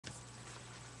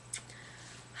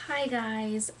Hi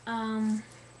guys,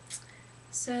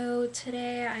 so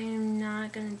today I am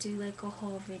not gonna do like a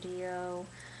whole video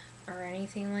or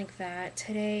anything like that.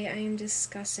 Today I am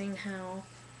discussing how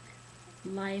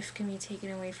life can be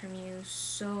taken away from you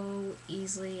so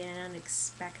easily and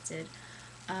unexpected.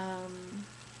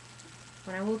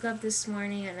 When I woke up this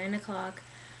morning at 9 o'clock,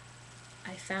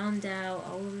 I found out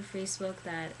all over Facebook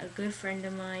that a good friend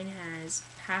of mine has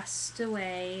passed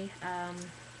away.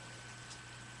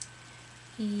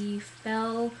 He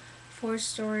fell 4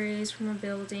 stories from a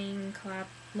building,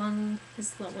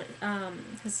 his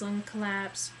lung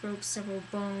collapsed, broke several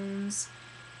bones.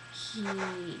 He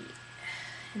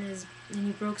and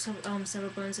he broke several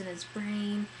bones in his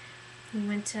brain. He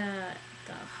went to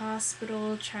the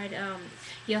hospital.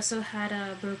 He also had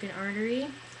a broken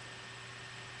artery.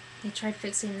 They tried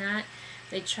fixing that.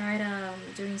 They tried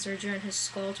doing surgery on his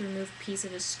skull to remove a piece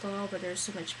of his skull, but there was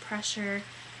so much pressure.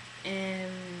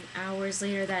 And hours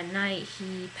later that night,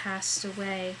 he passed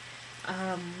away.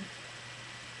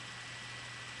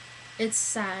 It's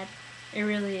sad. It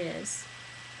really is.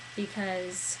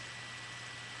 Because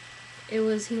he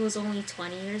was only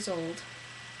 20 years old,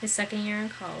 his second year in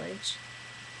college,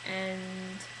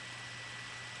 and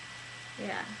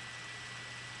yeah.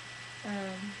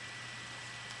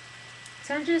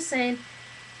 So I'm just saying,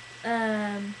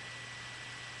 I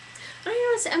don't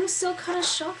know, I'm still kind of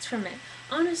shocked from it,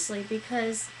 honestly,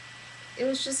 because it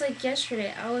was just like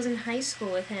yesterday. I was in high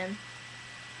school with him.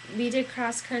 We did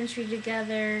cross country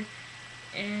together,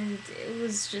 and it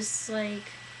was just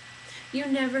like, you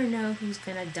never know who's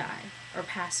gonna die or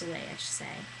pass away, I should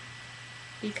say.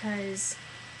 Because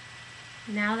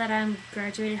now that I'm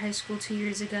graduated high school 2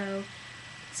 years ago,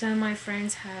 some of my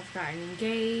friends have gotten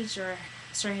engaged or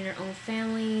starting their own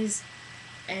families,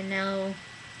 and now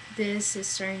this is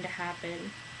starting to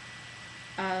happen.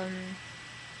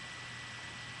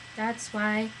 That's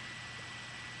why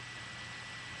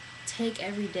take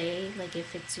every day like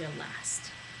if it's your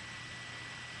last.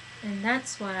 And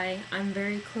that's why I'm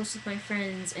very close with my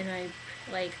friends, and I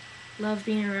like love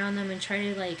being around them and try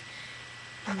to like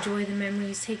enjoy the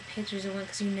memories, take pictures of them,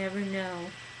 because you never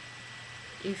know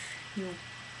if you'll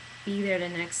be there the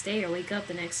next day or wake up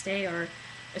the next day, or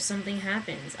if something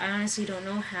happens. I honestly don't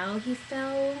know how he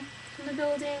fell from the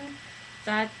building.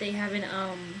 That they haven't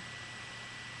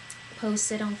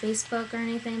posted on Facebook or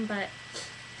anything, but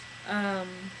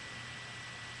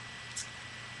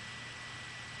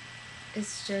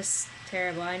it's just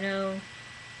terrible. I know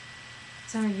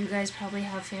some of you guys probably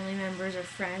have family members or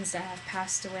friends that have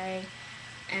passed away,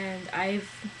 and I've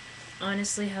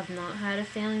honestly have not had a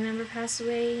family member pass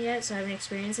away yet, so I haven't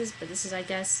experienced this, but this is, I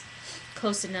guess,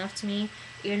 close enough to me.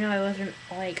 Even though I wasn't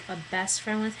like a best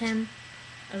friend with him,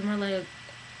 I was more like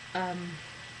a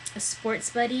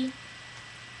sports buddy,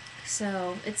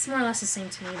 so it's more or less the same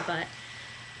to me. But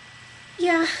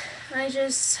yeah, I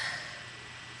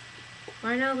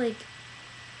know, like,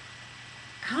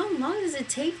 how long does it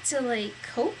take to like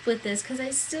cope with this? Because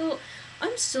I'm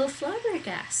still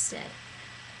flabbergasted.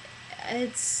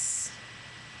 It's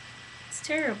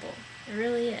terrible. It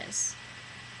really is.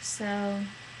 So,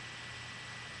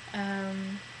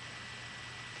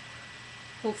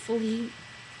 hopefully,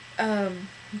 I'm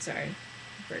sorry,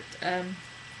 Bert.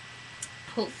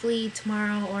 Hopefully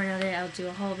tomorrow or another day I'll do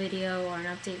a haul video or an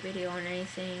update video on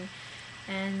anything,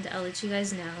 and I'll let you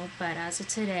guys know. But as of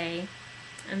today,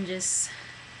 I'm just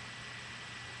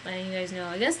letting you guys know.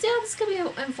 I guess, yeah, this could be an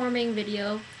informing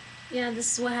video. Yeah,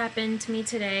 this is what happened to me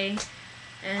today,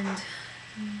 and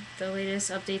the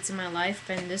latest updates in my life,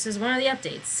 and this is one of the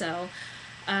updates. So,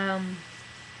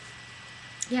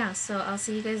 yeah, so I'll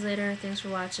see you guys later. Thanks for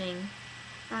watching.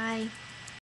 Bye.